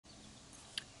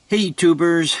Hey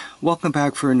YouTubers, welcome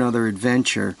back for another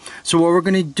adventure. So what we're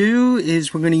going to do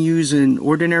is we're going to use an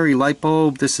ordinary light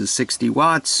bulb. This is 60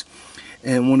 watts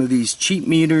and one of these cheap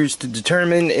meters to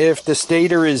determine if the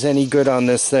stator is any good on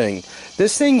this thing.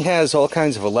 This thing has all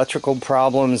kinds of electrical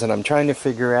problems and I'm trying to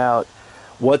figure out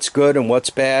what's good and what's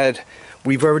bad.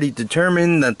 We've already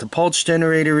determined that the pulse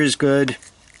generator is good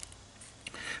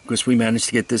because we managed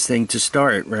to get this thing to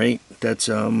start, right? That's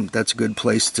a good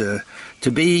place to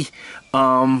be.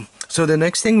 So the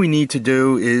next thing we need to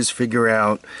do is figure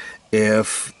out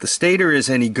if the stator is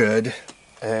any good,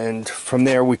 and from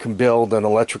there we can build an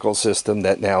electrical system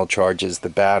that now charges the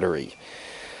battery.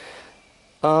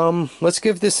 Let's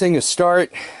give this thing a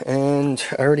start, and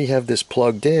I already have this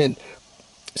plugged in.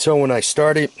 So when I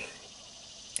start it,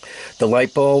 the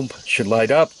light bulb should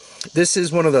light up. This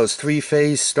is one of those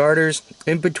three-phase starters.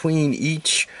 In between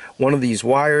each one of these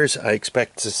wires, I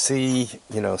expect to see,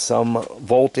 some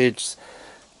voltage.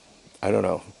 I don't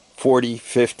know, 40,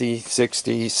 50,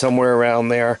 60, somewhere around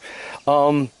there.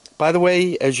 By the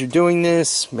way, as you're doing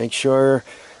this, make sure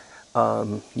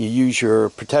you use your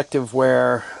protective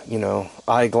wear,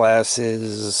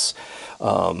 eyeglasses.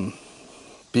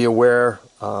 Be aware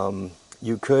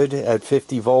you could at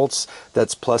 50 volts,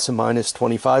 that's plus and minus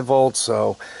 25 volts,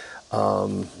 so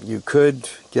you could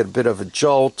get a bit of a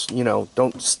jolt.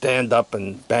 Don't stand up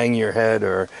and bang your head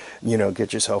or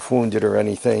get yourself wounded or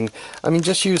anything. I mean,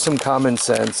 just use some common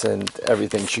sense and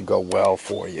everything should go well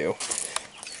for you.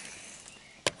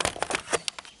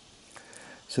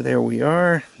 So there we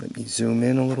are. Let me zoom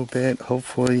in a little bit.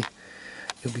 Hopefully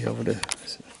you'll be able to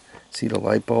see the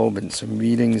light bulb and some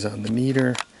readings on the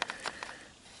meter.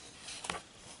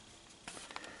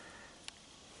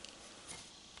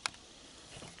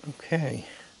 Okay,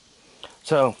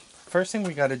 so first thing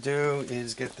we got to do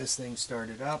is get this thing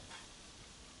started up.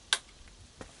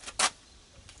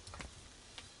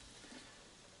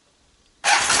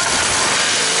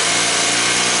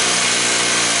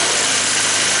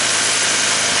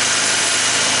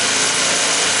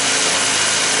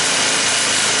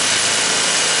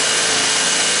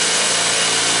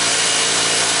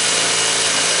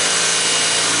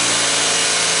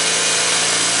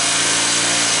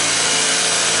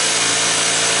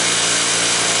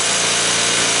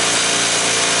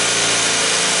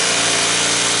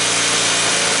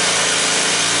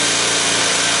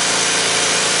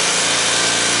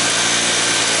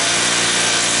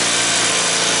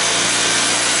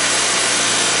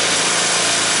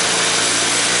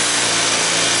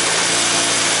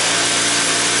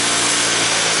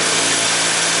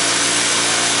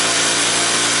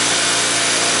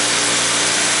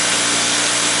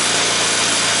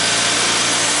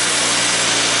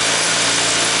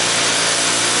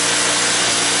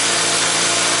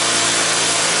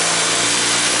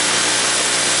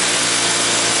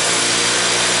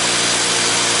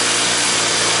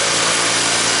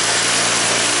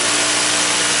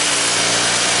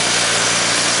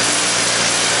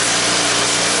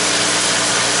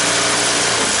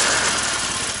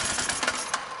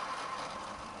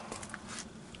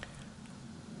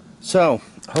 So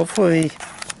hopefully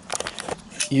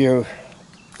you'll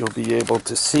be able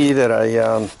to see that I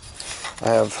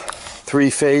have three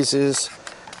phases,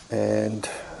 and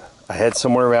I had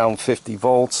somewhere around 50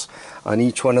 volts on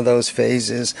each one of those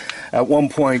phases. At one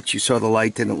point you saw the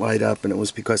light didn't light up, and it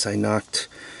was because I knocked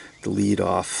the lead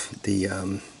off the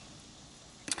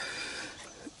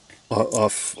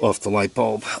off the light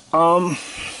bulb.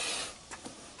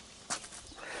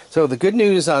 So the good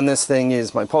news on this thing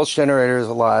is my pulse generator is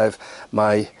alive,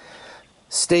 my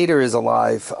stator is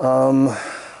alive. So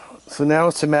now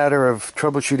it's a matter of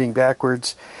troubleshooting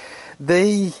backwards.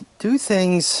 They do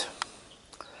things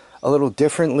a little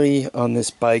differently on this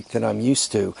bike than I'm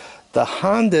used to. The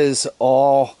Hondas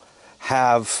all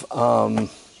have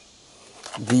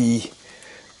the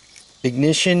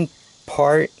ignition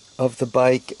part of the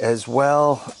bike as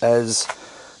well as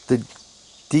the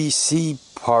DC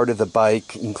part of the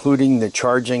bike, including the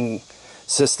charging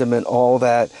system and all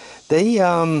that. They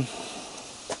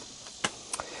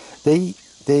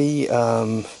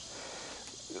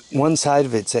one side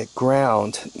of it's at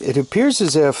ground. It appears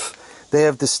as if they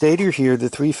have the stator here, the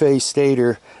three-phase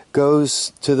stator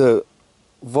goes to the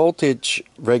voltage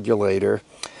regulator.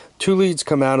 Two leads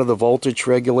come out of the voltage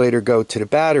regulator, go to the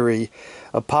battery.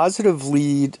 A positive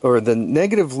lead, or the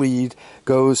negative lead,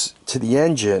 goes to the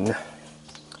engine.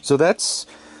 So that's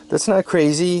not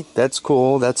crazy, that's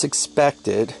cool, that's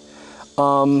expected.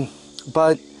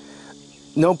 But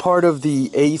no part of the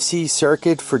AC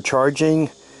circuit for charging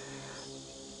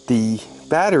the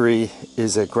battery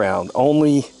is at ground.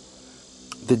 Only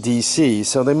the DC.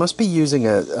 So they must be using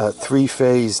a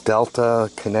three-phase delta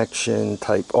connection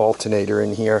type alternator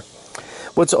in here.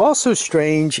 What's also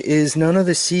strange is none of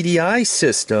the CDI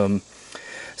system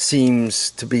seems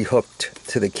to be hooked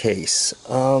to the case.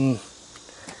 And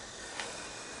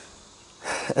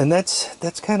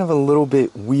that's kind of a little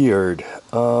bit weird.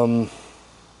 I'm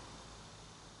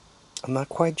not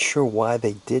quite sure why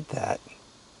they did that.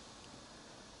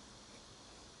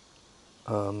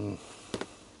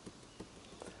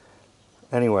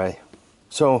 Anyway,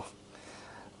 so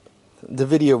the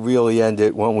video really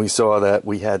ended when we saw that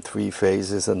we had 3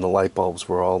 phases and the light bulbs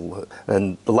were all,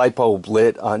 and the light bulb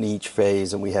lit on each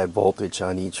phase and we had voltage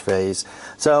on each phase.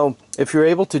 So if you're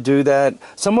able to do that,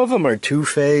 some of them are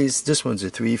 2-phase, this one's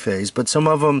a 3-phase, but some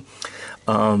of them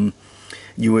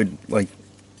you would like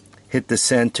hit the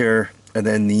center and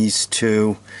then these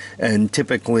two, and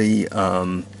typically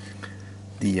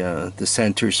the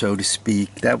center, so to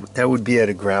speak, that would be at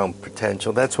a ground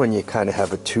potential. That's when you kind of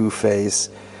have a 2-phase.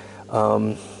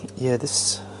 Yeah,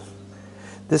 this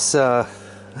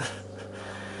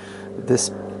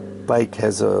bike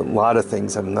has a lot of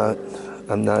things I'm not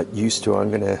used to.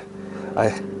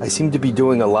 I seem to be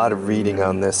doing a lot of reading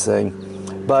on this thing,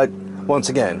 but once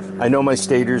again, I know my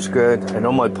stator's good, I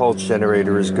know my pulse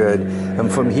generator is good,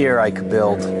 and from here I could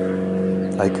build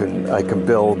I can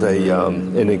build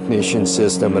an ignition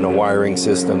system and a wiring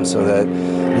system so that,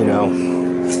 you know,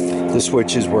 the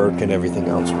switches work and everything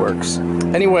else works.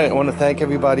 Anyway, I want to thank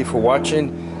everybody for watching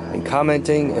and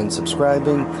commenting and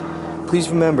subscribing. Please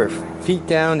remember, feet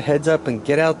down, heads up, and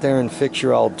get out there and fix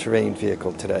your all-terrain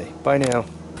vehicle today. Bye now.